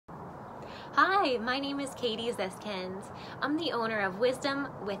Hi, my name is Katie Ziskins. I'm the owner of Wisdom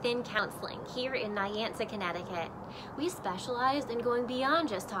Within Counseling here in Niantic, Connecticut. We specialize in going beyond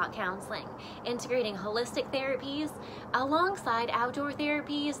just talk counseling, integrating holistic therapies alongside outdoor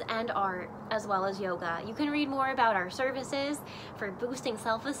therapies and art, as well as yoga. You can read more about our services for boosting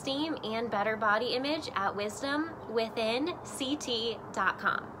self-esteem and better body image at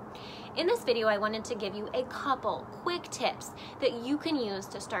wisdomwithinct.com. In this video, I wanted to give you a couple quick tips that you can use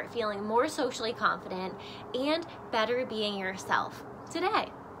to start feeling more socially confident and better being yourself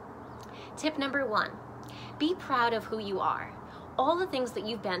today. Tip number 1, be proud of who you are. All the things that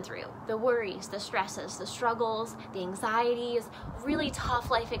you've been through, the worries, the stresses, the struggles, the anxieties, really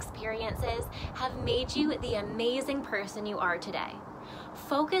tough life experiences have made you the amazing person you are today.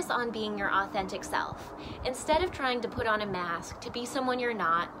 Focus on being your authentic self. Instead of trying to put on a mask to be someone you're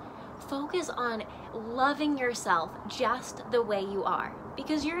not, focus on loving yourself just the way you are,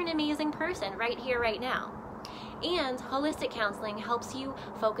 because you're an amazing person right here, right now. And holistic counseling helps you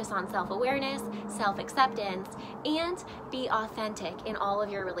focus on self-awareness, self-acceptance, and be authentic in all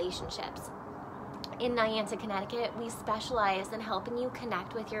of your relationships. In Niantic, Connecticut, we specialize in helping you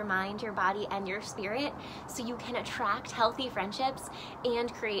connect with your mind, your body, and your spirit so you can attract healthy friendships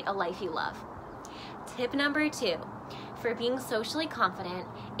and create a life you love. Tip number 2 for being socially confident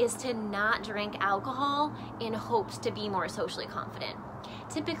is to not drink alcohol in hopes to be more socially confident.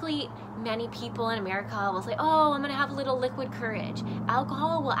 Typically, many people in America will say, oh, I'm gonna have a little liquid courage.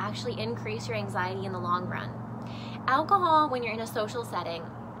 Alcohol will actually increase your anxiety in the long run. Alcohol, when you're in a social setting,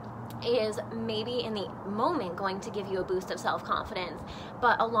 is maybe in the moment going to give you a boost of self-confidence,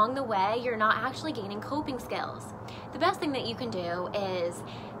 but along the way, you're not actually gaining coping skills. The best thing that you can do is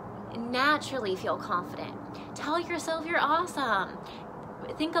naturally feel confident. Tell yourself you're awesome.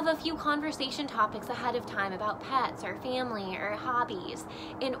 Think of a few conversation topics ahead of time about pets or family or hobbies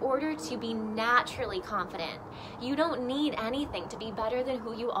in order to be naturally confident. You don't need anything to be better than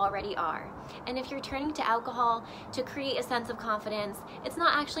who you already are. And if you're turning to alcohol to create a sense of confidence, it's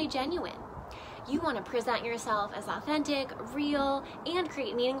not actually genuine. You want to present yourself as authentic, real, and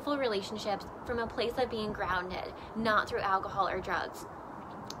create meaningful relationships from a place of being grounded, not through alcohol or drugs.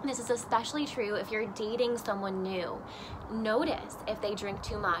 This is especially true if you're dating someone new. Notice if they drink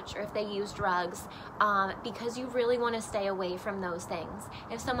too much or if they use drugs, because you really want to stay away from those things.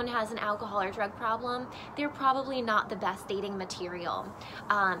 If someone has an alcohol or drug problem, they're probably not the best dating material.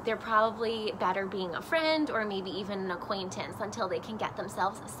 They're probably better being a friend or maybe even an acquaintance until they can get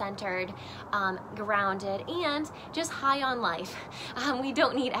themselves centered, grounded, and just high on life. We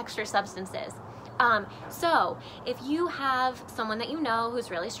don't need extra substances. So if you have someone that you know who's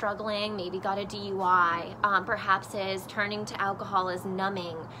really struggling, maybe got a DUI, perhaps is turning to alcohol as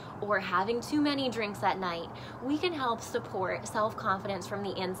numbing or having too many drinks at night, we can help support self-confidence from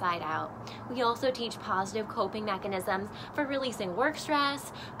the inside out. We also teach positive coping mechanisms for releasing work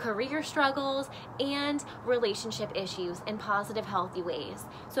stress, career struggles, and relationship issues in positive, healthy ways.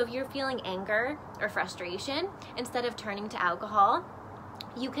 So if you're feeling anger or frustration, instead of turning to alcohol,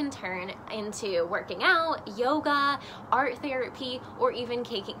 you can turn into working out, yoga, art therapy, or even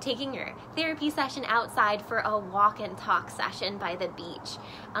taking your therapy session outside for a walk and talk session by the beach.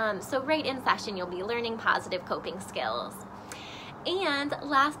 So right in session, you'll be learning positive coping skills. And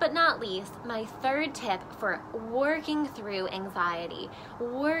last but not least, my third tip for working through anxiety,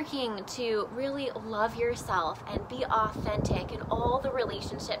 working to really love yourself and be authentic in all the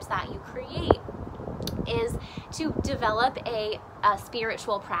relationships that you create, is to develop a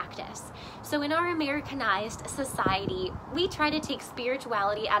spiritual practice. So in our Americanized society, we try to take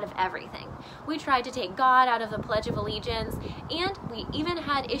spirituality out of everything. We tried to take God out of the Pledge of Allegiance, and we even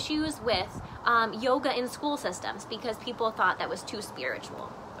had issues with yoga in school systems because people thought that was too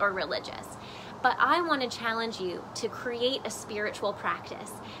spiritual or religious. But I want to challenge you to create a spiritual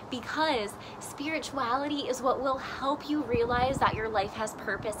practice, because spirituality is what will help you realize that your life has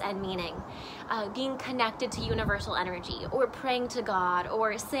purpose and meaning. Being connected to universal energy, or praying to God,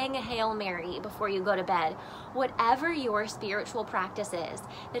 or saying a Hail Mary before you go to bed. Whatever your spiritual practice is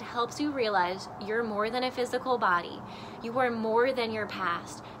that helps you realize you're more than a physical body. You are more than your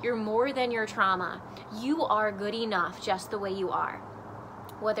past. You're more than your trauma. You are good enough just the way you are.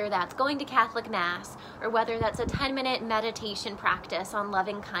 Whether that's going to Catholic Mass or whether that's a 10-minute meditation practice on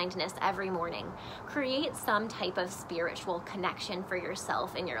loving kindness every morning, create some type of spiritual connection for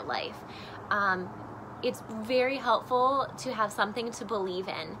yourself in your life. It's very helpful to have something to believe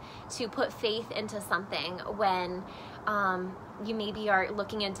in, to put faith into something when you maybe are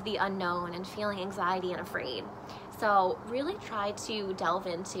looking into the unknown and feeling anxiety and afraid. So really try to delve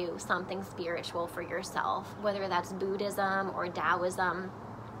into something spiritual for yourself, whether that's Buddhism or Taoism.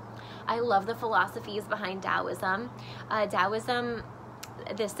 I love the philosophies behind Taoism. Taoism,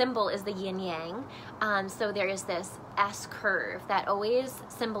 the symbol is the yin yang. So there is this S curve that always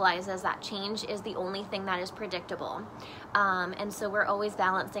symbolizes that change is the only thing that is predictable. And so we're always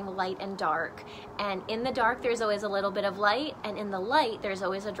balancing light and dark. And in the dark, there's always a little bit of light. And in the light, there's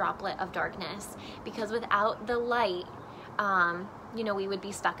always a droplet of darkness. Because without the light, we would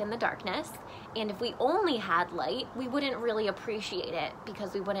be stuck in the darkness. And if we only had light, we wouldn't really appreciate it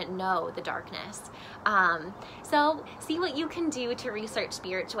because we wouldn't know the darkness. So see what you can do to research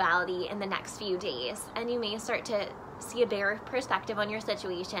spirituality in the next few days. And you may start to see a better perspective on your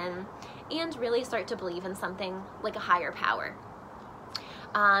situation and really start to believe in something like a higher power.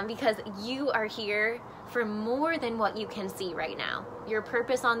 Because you are here for more than what you can see right now. Your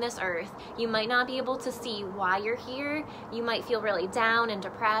purpose on this earth, you might not be able to see why you're here. You might feel really down and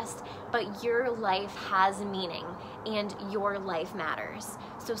depressed, but your life has meaning and your life matters.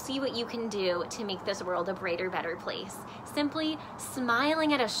 So see what you can do to make this world a brighter, better place. Simply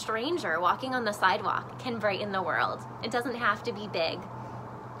smiling at a stranger walking on the sidewalk can brighten the world. It doesn't have to be big.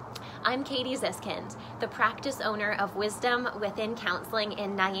 I'm Katie Ziskind, the practice owner of Wisdom Within Counseling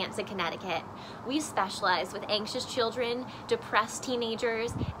in Niantic, Connecticut. We specialize with anxious children, depressed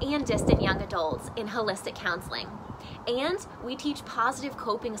teenagers, and distant young adults in holistic counseling. And we teach positive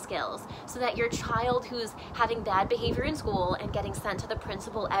coping skills so that your child who's having bad behavior in school and getting sent to the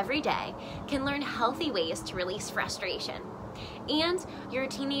principal every day can learn healthy ways to release frustration. And your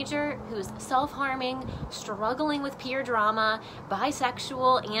teenager who's self-harming, struggling with peer drama,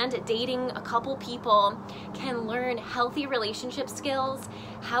 bisexual, and dating a couple people can learn healthy relationship skills,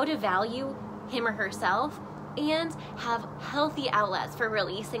 how to value him or herself, and have healthy outlets for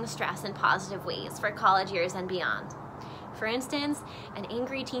releasing stress in positive ways for college years and beyond. For instance, an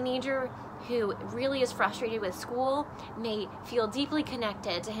angry teenager who really is frustrated with school may feel deeply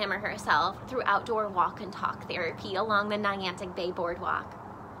connected to him or herself through outdoor walk and talk therapy along the Niantic Bay Boardwalk.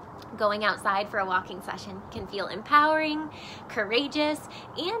 Going outside for a walking session can feel empowering, courageous,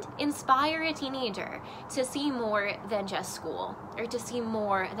 and inspire a teenager to see more than just school, or to see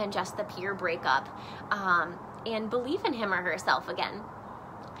more than just the peer breakup, and believe in him or herself again.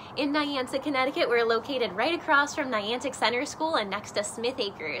 In Niantic, Connecticut, we're located right across from Niantic Center School and next to Smith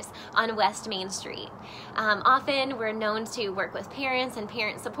Acres on West Main Street. Often, we're known to work with parents and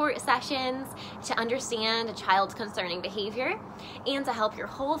parent support sessions to understand a child's concerning behavior and to help your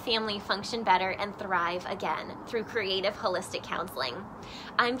whole family function better and thrive again through creative holistic counseling.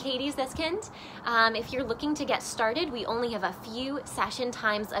 I'm Katie Ziskind. If you're looking to get started, we only have a few session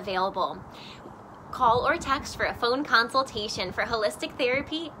times available. Call or text for a phone consultation for holistic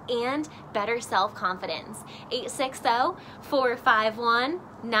therapy and better self-confidence.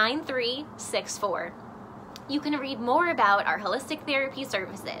 860-451-9364. You can read more about our holistic therapy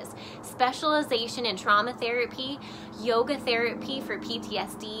services, specialization in trauma therapy, yoga therapy for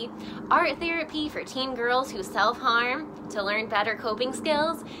PTSD, art therapy for teen girls who self-harm to learn better coping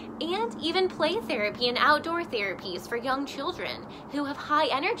skills, and even play therapy and outdoor therapies for young children who have high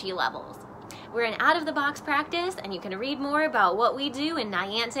energy levels. We're an out-of-the-box practice, and you can read more about what we do in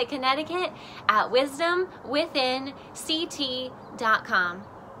Niantic, Connecticut at wisdomwithinct.com.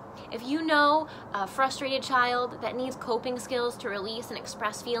 If you know a frustrated child that needs coping skills to release and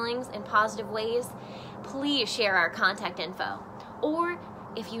express feelings in positive ways, please share our contact info. Or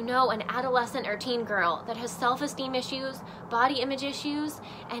if you know an adolescent or teen girl that has self-esteem issues, body image issues,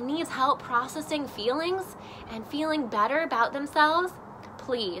 and needs help processing feelings and feeling better about themselves,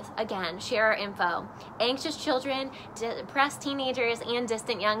 please, again, share our info. Anxious children, depressed teenagers, and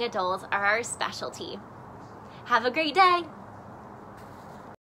distant young adults are our specialty. Have a great day.